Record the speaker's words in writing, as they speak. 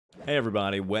Hey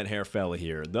everybody, Wet Hair Fella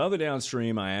here. The other day on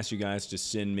stream, I asked you guys to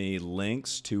send me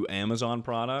links to Amazon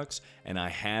products, and I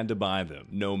had to buy them,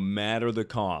 no matter the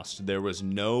cost. There was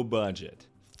no budget.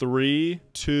 3,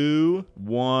 2,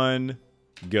 1,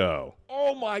 go.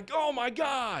 Oh my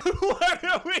God! What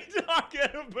are we talking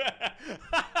about?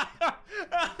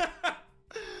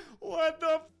 What the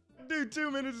f? Dude, 2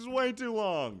 minutes is way too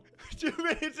long. 2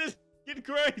 minutes is getting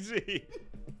crazy.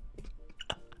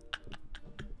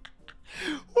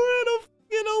 We're at a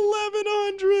fucking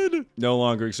 1100. No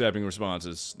longer accepting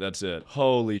responses. That's it.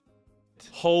 Holy shit.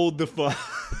 Hold the fuck.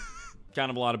 Kind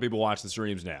of a lot of people watch the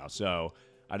streams now, so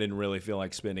I didn't really feel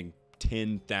like spending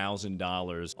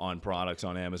 $10,000 on products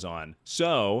on Amazon.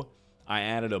 So I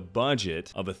added a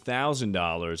budget of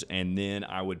 $1,000, and then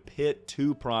I would pit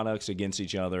 2 products against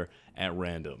each other at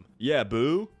random. Yeah,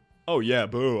 boo? Oh yeah,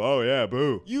 boo. Oh yeah,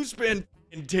 boo. You spend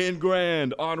 10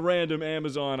 grand on random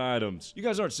Amazon items. You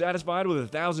guys aren't satisfied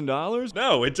with $1,000?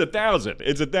 No, it's 1,000.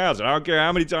 It's 1,000. I don't care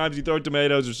how many times you throw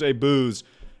tomatoes or say booze.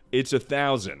 It's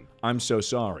 1,000. I'm so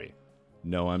sorry.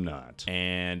 No, I'm not.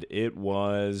 And it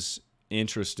was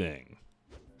interesting.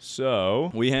 So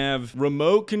we have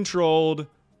remote controlled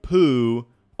poo,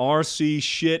 RC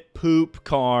shit poop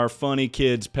car, funny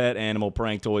kids, pet animal,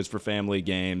 prank toys for family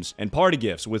games, and party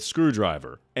gifts with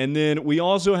screwdriver. And then we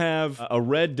also have a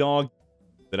red dog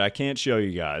that I can't show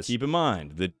you guys. Keep in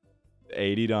mind, the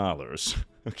 $80,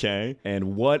 okay?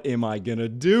 And what am I gonna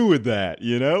do with that,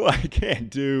 you know? I can't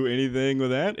do anything with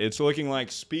that. It's looking like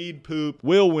speed poop.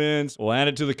 Will wins. We'll add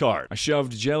it to the cart. I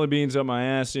shoved jelly beans up my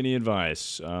ass. Any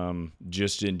advice?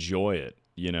 Just enjoy it.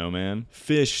 You know, man.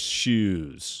 Fish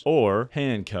shoes or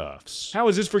handcuffs. How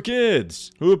is this for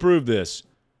kids? Who approved this?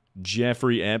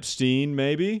 Jeffrey Epstein,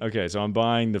 maybe? Okay, so I'm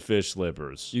buying the fish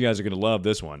slippers. You guys are gonna love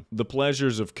this one. The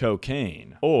Pleasures of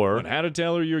Cocaine. Or How to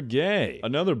Tell Her You're Gay.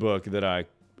 Another book that I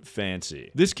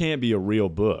fancy. This can't be a real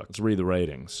book. Let's read the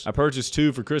ratings. I purchased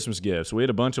 2 for Christmas gifts. We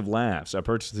had a bunch of laughs. I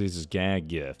purchased these as gag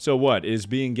gifts. So what? Is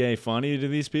being gay funny to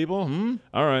these people?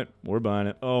 All right, we're buying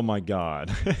it. Oh my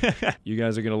God. You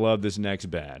guys are gonna love this next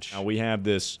batch. Now we have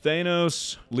this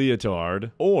Thanos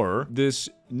leotard or this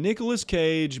Nicolas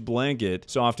Cage blanket,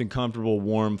 soft and comfortable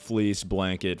warm fleece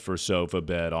blanket for sofa,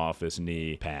 bed, office,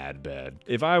 knee, pad, bed.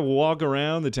 If I walk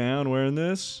around the town wearing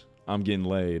this, I'm getting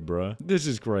laid, bruh. This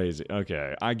is crazy.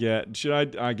 Okay, I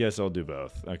guess I'll do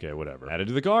both. Okay, whatever. Add it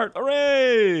to the cart.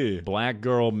 Hooray! Black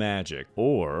Girl Magic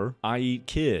or I Eat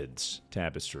Kids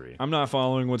tapestry. I'm not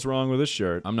following what's wrong with this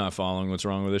shirt. I'm not following what's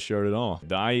wrong with this shirt at all.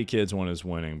 The I Eat Kids one is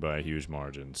winning by a huge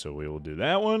margin, so we will do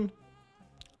that one.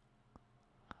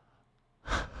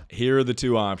 Here are the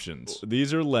 2 options.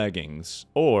 These are leggings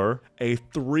or a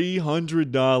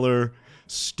 $300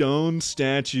 stone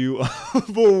statue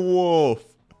of a wolf.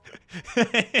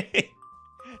 It's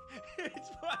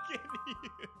fucking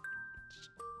huge.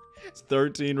 It's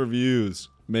 13 reviews.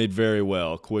 Made very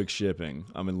well. Quick shipping.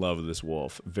 I'm in love with this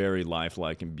wolf. Very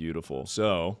lifelike and beautiful.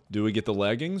 So, do we get the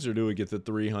leggings or do we get the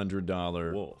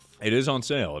 $300 wolf? It is on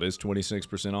sale. It is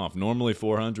 26% off. Normally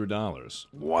 $400.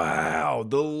 Wow,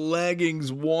 the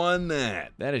leggings won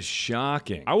that. That is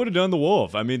shocking. I would have done the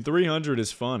wolf. I mean, $300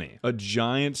 is funny. A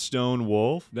giant stone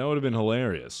wolf? That would have been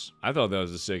hilarious. I thought that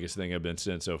was the sickest thing I've been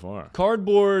sent so far.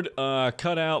 Cardboard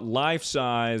cutout life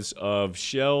size of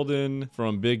Sheldon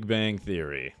from Big Bang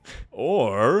Theory.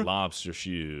 Or lobster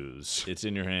shoes. It's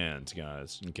in your hands,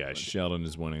 guys. Okay, Sheldon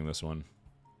is winning this one.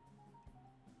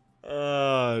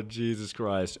 Oh, Jesus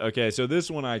Christ. Okay, so this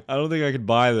one, I don't think I could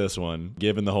buy this one,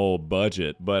 given the whole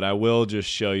budget, but I will just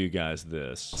show you guys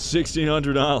this.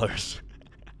 $1,600.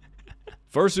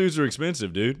 Fursuits are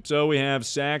expensive, dude. So we have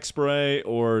sack spray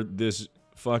or this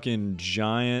fucking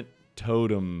giant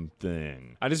totem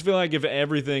thing. I just feel like if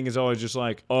everything is always just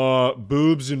like,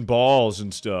 boobs and balls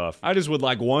and stuff, I just would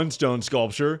like one stone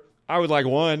sculpture. I would like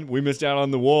one. We missed out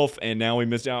on the wolf, and now we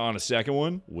missed out on a second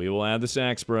one. We will add the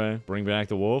sack spray. Bring back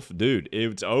the wolf. Dude,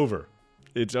 it's over.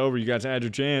 It's over. You guys had your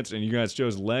chance, and you guys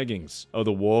chose leggings. Oh,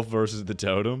 the wolf versus the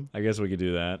totem? I guess we could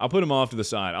do that. I'll put them off to the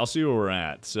side. I'll see where we're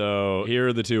at. So here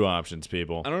are the 2 options,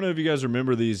 people. I don't know if you guys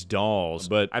remember these dolls,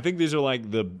 but I think these are like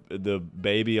the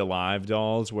baby alive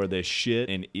dolls where they shit,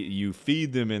 and you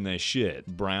feed them and they shit.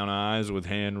 Brown eyes with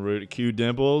hand-rooted cute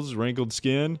dimples, wrinkled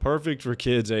skin. Perfect for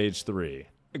kids age 3.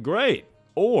 Great.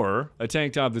 Or a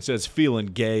tank top that says feeling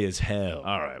gay as hell.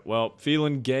 All right, well,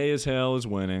 feeling gay as hell is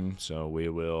winning, so we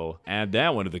will add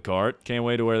that one to the cart. Can't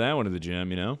wait to wear that one to the gym,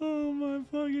 you know? Oh my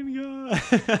fucking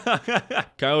God.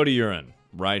 Coyote urine,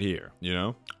 right here, you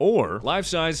know? Or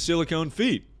life-size silicone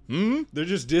feet. They're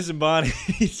just disembodied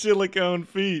silicone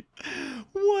feet.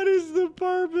 What is the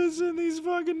purpose in these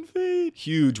fucking feet.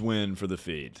 Huge win for the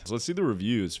feet. So let's see the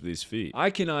reviews for these feet.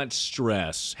 I cannot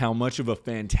stress how much of a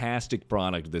fantastic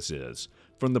product this is.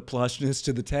 From the plushness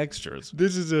to the textures.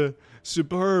 This is a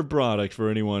superb product for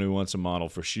anyone who wants a model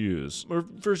for shoes. Or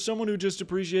for someone who just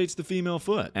appreciates the female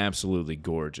foot. Absolutely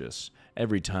gorgeous.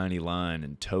 Every tiny line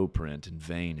and toe print and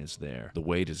vein is there. The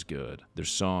weight is good. They're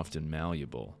soft and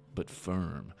malleable, but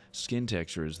firm. Skin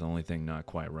texture is the only thing not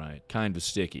quite right. Kind of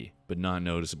sticky, but not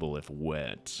noticeable if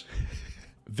wet.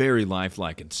 Very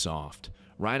lifelike and soft.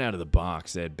 Right out of the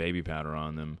box, they had baby powder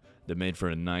on them that made for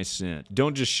a nice scent.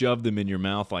 Don't just shove them in your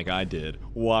mouth like I did.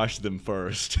 Wash them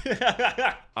first.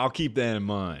 I'll keep that in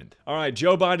mind. All right,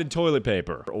 Joe Biden toilet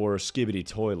paper or Skibbity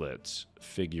toilets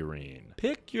figurine.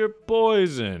 Pick your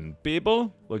poison,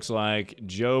 people. Looks like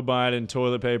Joe Biden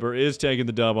toilet paper is taking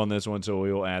the dub on this one, so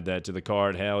we will add that to the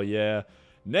cart. Hell yeah.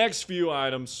 Next few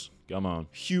items. Come on.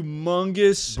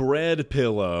 Humongous bread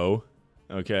pillow.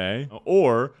 Okay.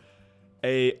 Or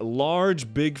a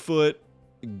large Bigfoot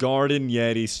Garden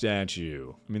Yeti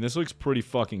statue. I mean, this looks pretty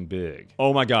fucking big.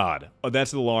 Oh my god. Oh, that's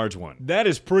the large one. That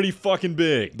is pretty fucking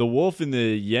big. The wolf and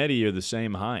the Yeti are the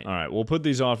same height. All right, we'll put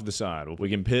these off to the side. We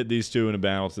can pit these two in a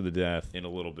battle to the death in a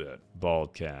little bit.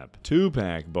 Bald cap.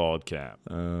 2-pack bald cap.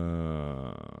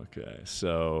 Okay,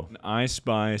 so an Ice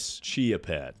Spice Chia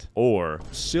Pet or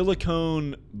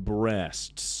silicone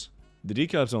breasts. The D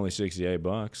cup's only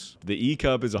 $68. The E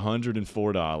cup is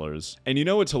 $104. And you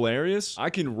know what's hilarious? I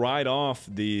can write off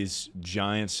these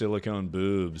giant silicone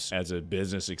boobs as a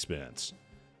business expense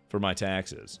for my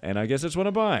taxes. And I guess that's what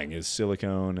I'm buying is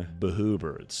silicone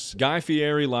behoobards. Guy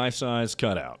Fieri life-size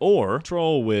cutout. Or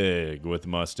troll wig with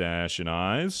mustache and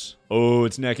eyes. Oh,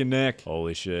 it's neck and neck.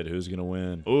 Holy shit, who's gonna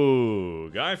win? Ooh,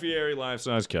 Guy Fieri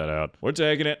life-size cutout. We're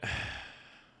taking it.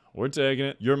 We're taking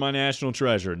it. You're my national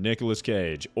treasure, Nicolas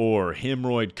Cage, or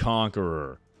Hemorrhoid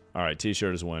Conqueror. All right,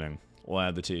 t-shirt is winning. We'll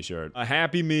add the t-shirt. A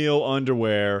Happy Meal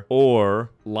underwear,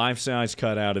 or life-size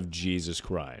cutout of Jesus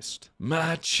Christ.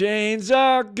 My chains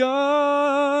are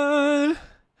gone.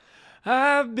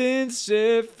 I've been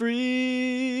set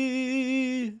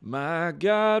free. My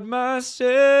God, my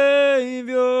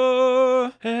Savior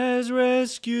has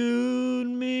rescued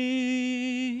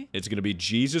me. It's gonna be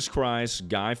Jesus Christ,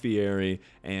 Guy Fieri,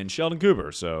 and Sheldon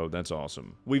Cooper, so that's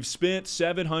awesome. We've spent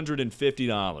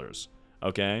 $750,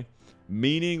 okay?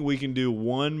 Meaning we can do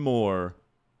one more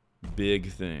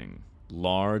big thing.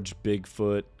 Large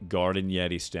Bigfoot Garden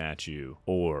Yeti statue,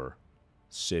 or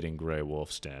sitting gray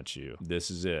wolf statue. This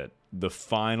is it. The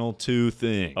final two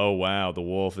things. Oh wow, the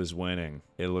wolf is winning.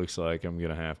 It looks like I'm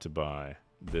gonna have to buy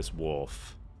this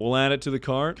wolf. We'll add it to the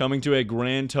cart, coming to a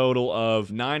grand total of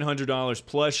 $900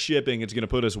 plus shipping. It's gonna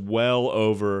put us well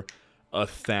over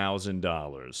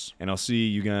 $1,000. And I'll see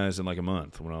you guys in like a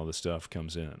month when all this stuff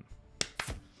comes in.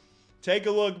 Take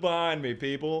a look behind me,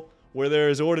 people. Where there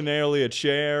is ordinarily a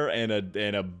chair and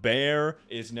a bear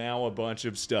is now a bunch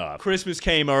of stuff. Christmas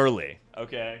came early,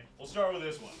 okay? We'll start with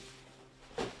this one.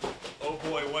 Oh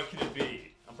boy, what could it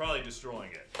be? I'm probably destroying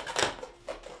it.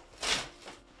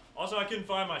 Also, I couldn't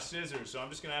find my scissors, so I'm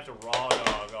just gonna have to raw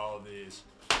dog all of these.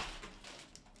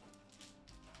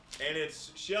 And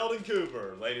it's Sheldon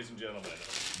Cooper, ladies and gentlemen.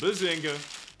 Bazinga.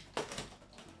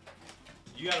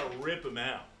 You gotta rip him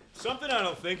out. Something I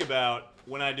don't think about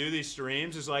when I do these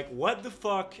streams is like, what the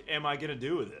fuck am I gonna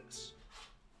do with this?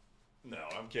 No,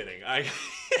 I'm kidding.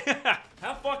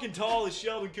 How fucking tall is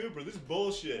Sheldon Cooper? This is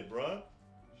bullshit, bruh.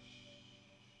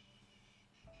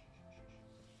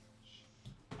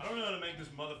 I don't know how to make this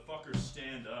motherfucker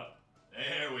stand up.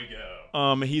 There we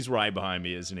go. He's right behind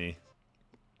me, isn't he?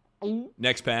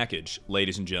 Next package,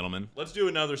 ladies and gentlemen. Let's do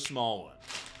another small one.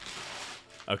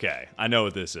 Okay, I know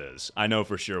what this is. I know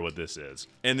for sure what this is.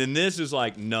 And then this is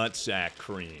like nutsack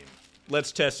cream.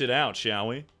 Let's test it out, shall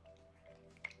we?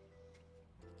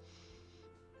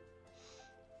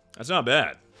 That's not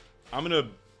bad. I'm gonna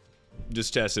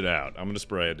just test it out. I'm gonna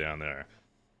spray it down there.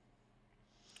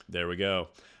 There we go.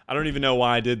 I don't even know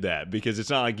why I did that, because it's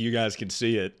not like you guys can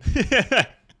see it.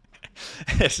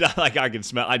 It's not like I can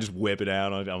smell. I just whip it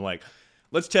out. I'm like,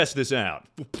 let's test this out.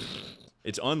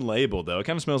 It's unlabeled, though. It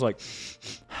kind of smells like...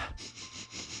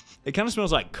 It kind of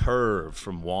smells like Curve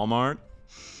from Walmart.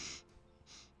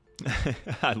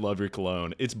 I love your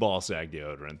cologne. It's ball sack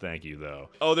deodorant. Thank you,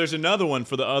 though. Oh, there's another one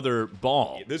for the other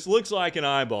ball. This looks like an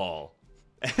eyeball.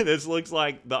 This looks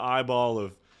like the eyeball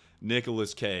of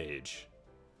Nicolas Cage.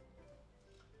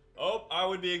 Oh, I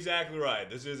would be exactly right.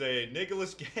 This is a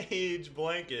Nicolas Cage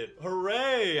blanket.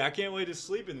 Hooray! I can't wait to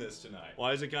sleep in this tonight.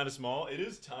 Why is it kind of small? It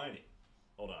is tiny.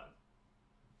 Hold on.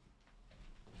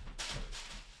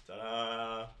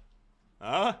 Ta-da!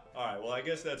 Huh? Alright, well I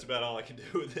guess that's about all I can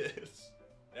do with this.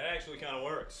 That actually kind of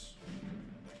works.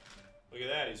 Look at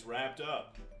that, he's wrapped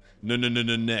up. No,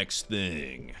 next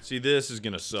thing. See, this is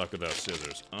gonna suck without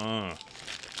scissors.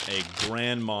 A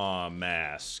grandma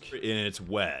mask, and it's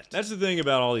wet. That's the thing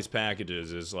about all these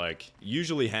packages is like,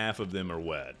 usually half of them are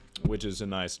wet, which is a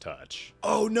nice touch.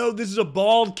 Oh no, this is a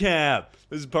bald cap.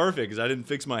 This is perfect, because I didn't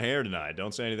fix my hair tonight.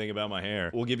 Don't say anything about my hair.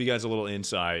 We'll give you guys a little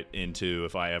insight into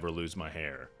if I ever lose my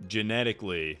hair.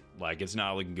 Genetically, like, it's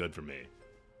not looking good for me.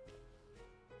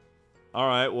 All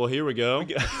right, well, here we go.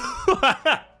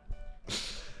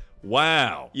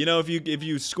 Wow. You know, if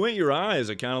you squint your eyes,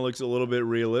 it kind of looks a little bit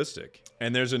realistic.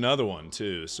 And there's another one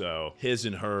too, so his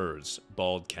and hers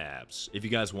bald caps. If you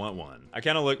guys want one. I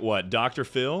kind of look, what, Dr.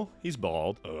 Phil? He's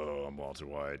bald. Oh, I'm Walter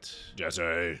White.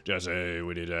 Jesse,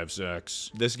 we need to have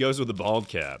sex. This goes with the bald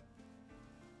cap.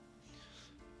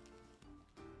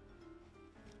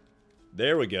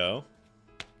 There we go.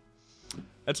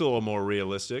 That's a little more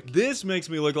realistic. This makes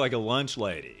me look like a lunch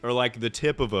lady. Or like the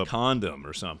tip of a condom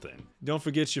or something. Don't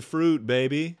forget your fruit,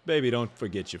 baby. Baby, don't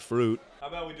forget your fruit. How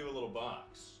about we do a little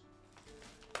box?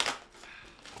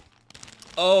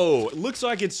 Oh, it looks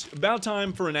like it's about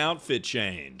time for an outfit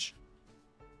change.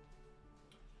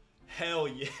 Hell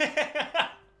yeah.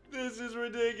 This is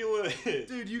ridiculous.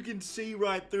 Dude, you can see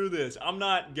right through this. I'm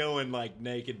not going like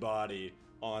naked body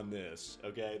on this,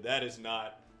 okay? That is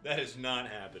not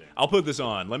happening. I'll put this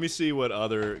on. Let me see what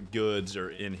other goods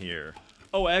are in here.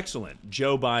 Oh, excellent.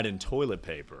 Joe Biden toilet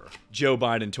paper. Joe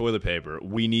Biden toilet paper.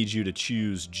 We need you to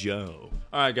choose Joe.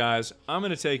 All right, guys. I'm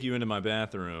gonna take you into my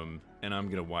bathroom and I'm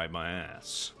gonna wipe my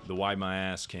ass. The wipe my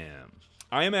ass cam.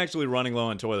 I am actually running low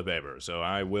on toilet paper, so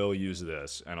I will use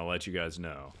this and I'll let you guys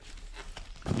know.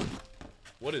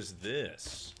 What is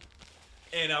this?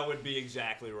 And I would be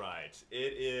exactly right.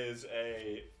 It is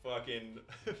a fucking...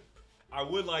 I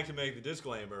would like to make the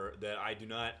disclaimer that I do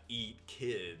not eat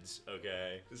kids,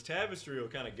 okay? This tapestry will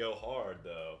kind of go hard,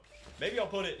 though. Maybe I'll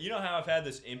put it... You know how I've had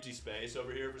this empty space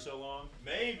over here for so long?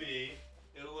 Maybe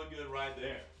it'll look good right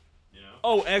there, you know?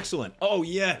 Oh, excellent. Oh,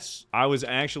 yes. I was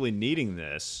actually needing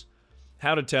this.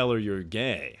 How to Tell Her You're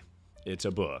Gay. It's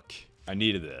a book. I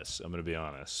needed this, I'm gonna be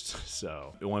honest.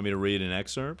 So, you want me to read an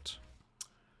excerpt?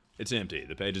 It's empty.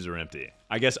 The pages are empty.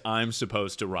 I guess I'm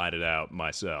supposed to write it out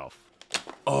myself.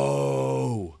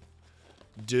 Oh,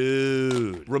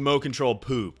 dude. Remote control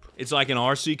poop. It's like an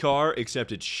RC car,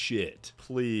 except it's shit.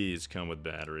 Please come with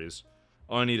batteries.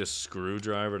 Oh, I need a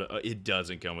screwdriver to... it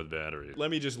doesn't come with batteries. Let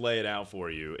me just lay it out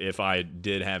for you if I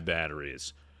did have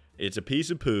batteries. It's a piece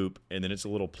of poop, and then it's a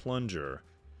little plunger.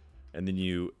 And then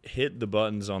you hit the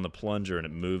buttons on the plunger and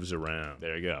it moves around.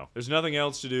 There you go. There's nothing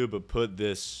else to do but put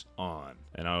this on.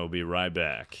 And I will be right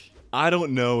back. I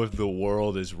don't know if the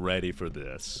world is ready for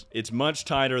this. It's much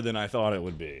tighter than I thought it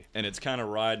would be. And it's kind of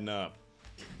riding up.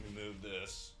 Let me move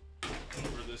this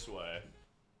over this way.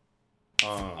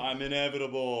 I'm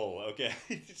inevitable, okay?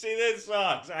 See, this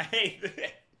sucks. I hate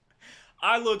this.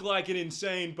 I look like an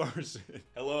insane person.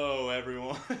 Hello,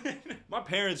 everyone. My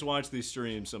parents watch these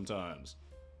streams sometimes.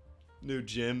 New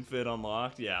gym fit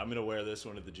unlocked. Yeah, I'm gonna wear this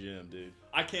one at the gym, dude.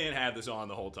 I can't have this on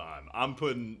the whole time. I'm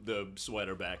putting the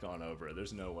sweater back on over it.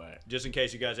 There's no way. Just in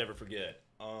case you guys ever forget.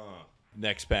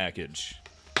 Next package.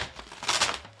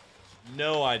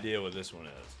 No idea what this one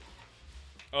is.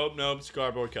 Oh, no, it's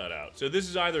cardboard cutout. So this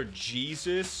is either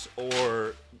Jesus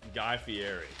or Guy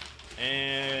Fieri.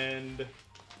 And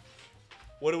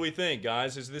what do we think,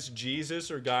 guys? Is this Jesus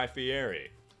or Guy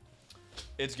Fieri?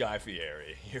 It's Guy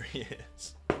Fieri. Here he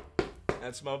is.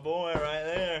 That's my boy right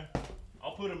there.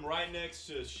 I'll put him right next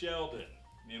to Sheldon.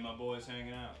 Me and my boys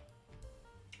hanging out.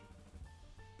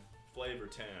 Flavor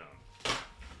Town.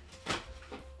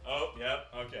 Oh, yep,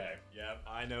 okay, yep.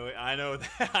 I know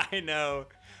that. I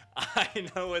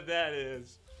know what that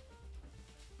is.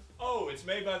 Oh, it's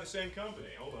made by the same company.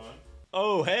 Hold on.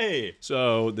 Oh, hey.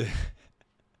 So,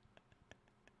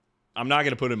 I'm not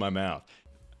gonna put it in my mouth.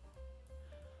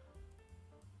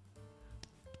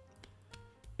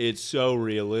 It's so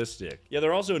realistic. Yeah,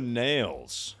 they're also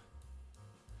nails.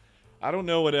 I don't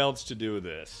know what else to do with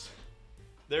this.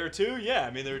 There are two? Yeah,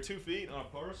 I mean, there are 2 feet on a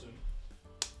person.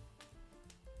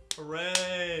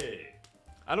 Hooray!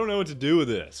 I don't know what to do with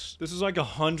this. This is like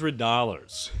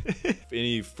 $100.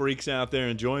 Any freaks out there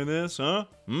enjoying this, huh?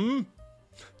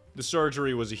 The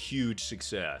surgery was a huge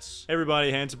success. Hey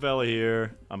everybody, Handsome Fella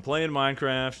here. I'm playing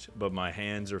Minecraft, but my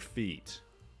hands are feet.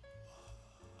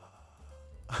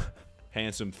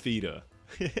 Handsome Feta.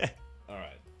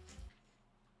 Alright.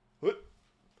 What?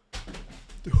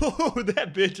 Oh,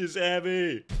 that bitch is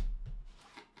heavy.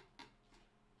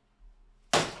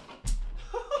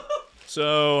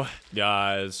 So,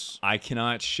 guys, I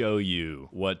cannot show you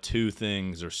what two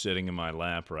things are sitting in my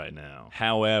lap right now.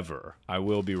 However, I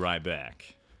will be right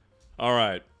back. All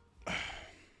right.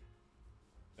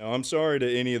 Now, I'm sorry to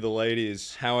any of the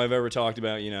ladies how I've ever talked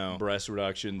about, you know, breast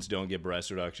reductions, don't get breast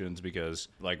reductions because,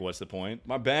 like, what's the point?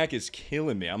 My back is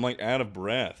killing me. I'm, like, out of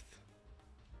breath.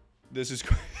 This is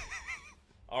crazy.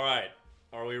 All right.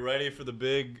 Are we ready for the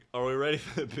big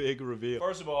reveal?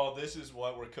 First of all, this is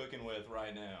what we're cooking with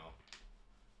right now.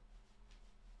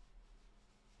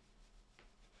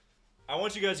 I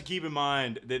want you guys to keep in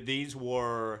mind that these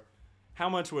were, how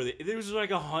much were they? It was like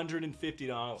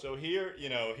 $150. So here, you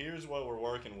know, here's what we're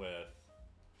working with.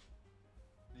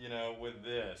 You know, with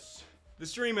this. The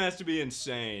stream has to be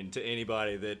insane to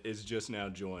anybody that is just now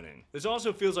joining. This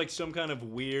also feels like some kind of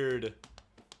weird,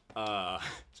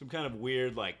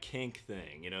 like kink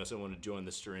thing. You know, someone would join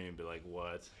the stream, be like,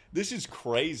 what? This is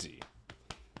crazy.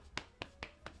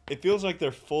 It feels like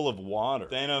they're full of water.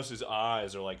 Thanos'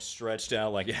 eyes are like stretched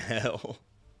out like hell.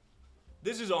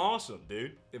 This is awesome,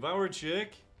 dude. If I were a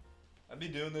chick, I'd be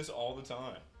doing this all the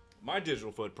time. My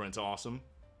digital footprint's awesome.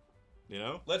 You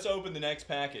know? Let's open the next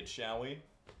package, shall we?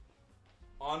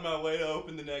 On my way to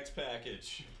open the next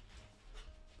package.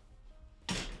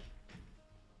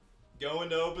 Going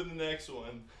to open the next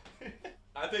one.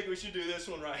 I think we should do this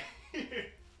one right here.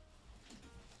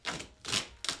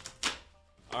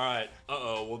 All right.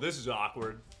 Uh-oh. Well, this is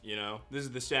awkward, you know? This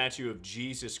is the statue of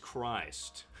Jesus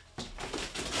Christ.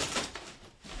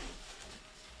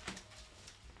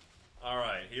 All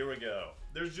right, here we go.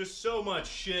 There's just so much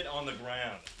shit on the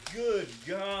ground. Good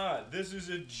God. This is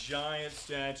a giant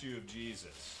statue of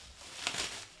Jesus.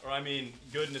 Or, I mean,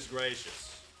 goodness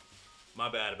gracious.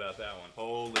 My bad about that one.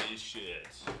 Holy shit.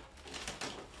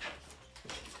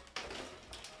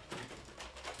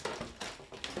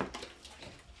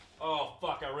 Oh,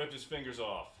 fuck, I ripped his fingers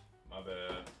off. My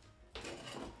bad.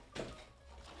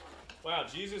 Wow,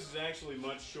 Jesus is actually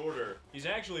much shorter. He's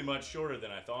actually much shorter than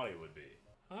I thought he would be.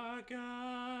 Our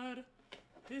God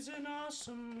is an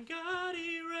awesome God.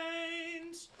 He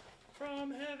reigns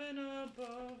from heaven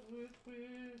above with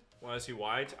will. Why is he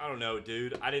white? I don't know,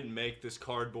 dude. I didn't make this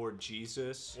cardboard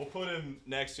Jesus. We'll put him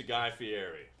next to Guy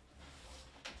Fieri.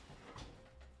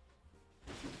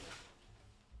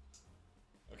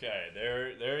 Okay,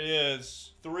 there he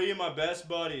is. 3 of my best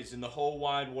buddies in the whole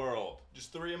wide world.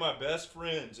 Just 3 of my best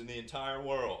friends in the entire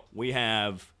world. We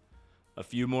have a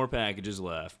few more packages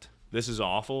left. This is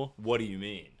awful? What do you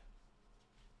mean?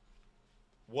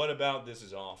 What about this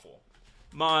is awful?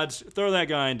 Mods, throw that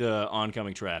guy into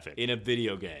oncoming traffic. In a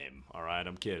video game. Alright,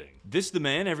 I'm kidding. This the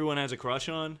man everyone has a crush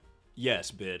on?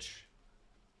 Yes, bitch.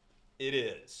 It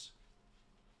is.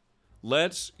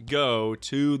 Let's go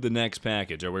to the next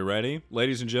package. Are we ready?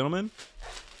 Ladies and gentlemen,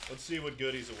 let's see what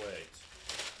goodies await.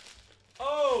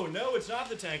 Oh, no, it's not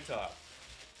the tank top.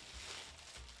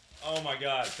 Oh my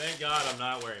God, thank God I'm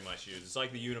not wearing my shoes. It's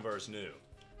like the universe knew.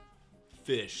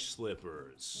 Fish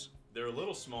slippers. They're a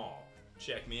little small.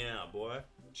 Check me out, boy.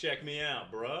 Check me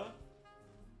out, bruh.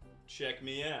 Check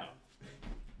me out.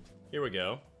 Here we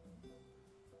go.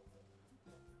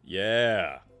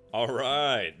 Yeah. All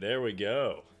right, there we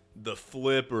go. The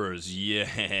flippers,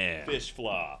 yeah. Fish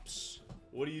flops.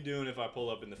 What are you doing if I pull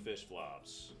up in the fish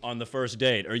flops? On the first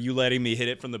date, are you letting me hit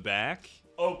it from the back?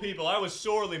 Oh, people, I was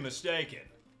sorely mistaken.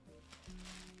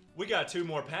 We got 2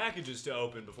 more packages to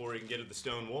open before we can get to the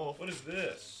Stone Wolf. What is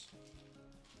this?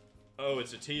 Oh,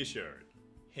 it's a t-shirt.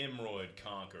 Hemorrhoid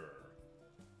Conqueror.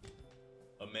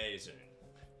 Amazing.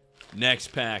 Next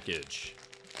package.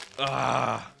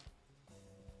 Ah.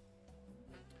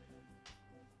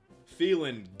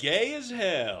 Feeling gay as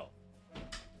hell.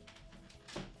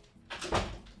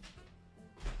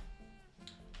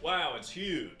 Wow, it's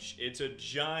huge. It's a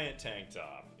giant tank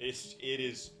top. It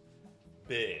is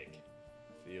big.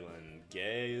 Feeling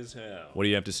gay as hell. What do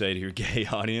you have to say to your gay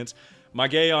audience? My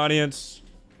gay audience,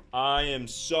 I am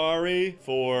sorry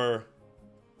for,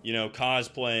 you know,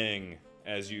 cosplaying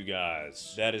as you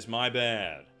guys. That is my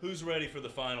bad. Who's ready for the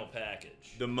final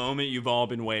package? The moment you've all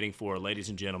been waiting for, ladies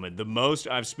and gentlemen. The most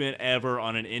I've spent ever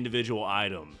on an individual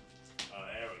item. Oh,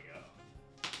 there we go.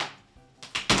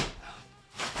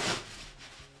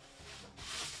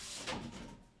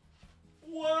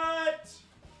 What?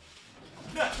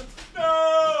 No!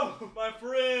 No! My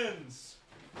friends!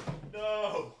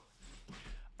 No!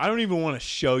 I don't even want to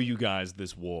show you guys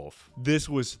this wolf. This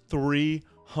was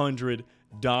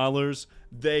 $300.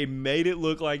 They made it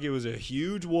look like it was a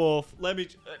huge wolf. Let me...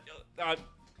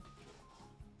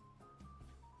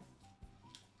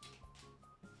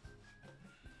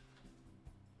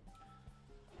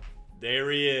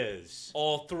 There he is.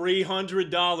 All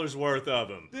 $300 worth of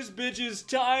him. This bitch is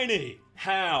tiny.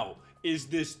 How is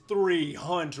this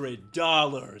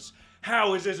 $300?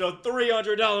 How is this a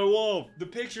 $300 wolf? The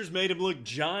pictures made him look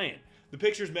giant. The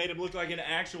pictures made him look like an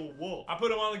actual wolf. I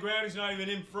put him on the ground, he's not even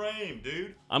in frame,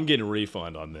 dude. I'm getting a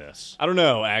refund on this. I don't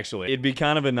know, actually. It'd be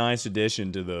kind of a nice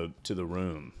addition to the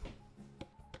room.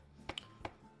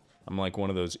 I'm like one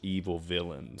of those evil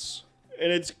villains.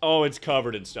 And it's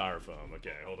covered in styrofoam.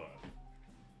 Okay, hold on.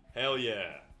 Hell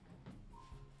yeah.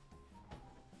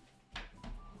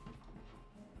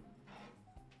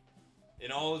 In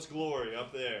all its glory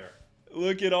up there.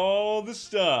 Look at all the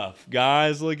stuff.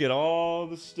 Guys, look at all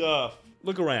the stuff.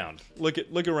 Look around.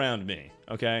 Look around me,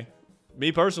 okay?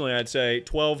 Me personally, I'd say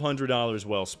 $1,200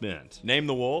 well spent. Name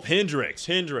the wolf. Hendrix.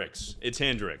 It's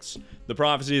Hendrix. The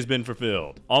prophecy has been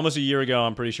fulfilled. Almost a year ago,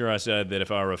 I'm pretty sure I said that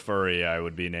if I were a furry, I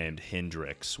would be named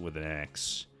Hendrix with an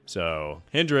X. So,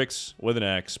 Hendrix with an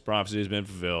X. Prophecy has been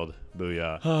fulfilled.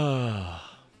 Booyah.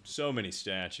 So many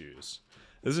statues.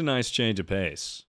 This is a nice change of pace.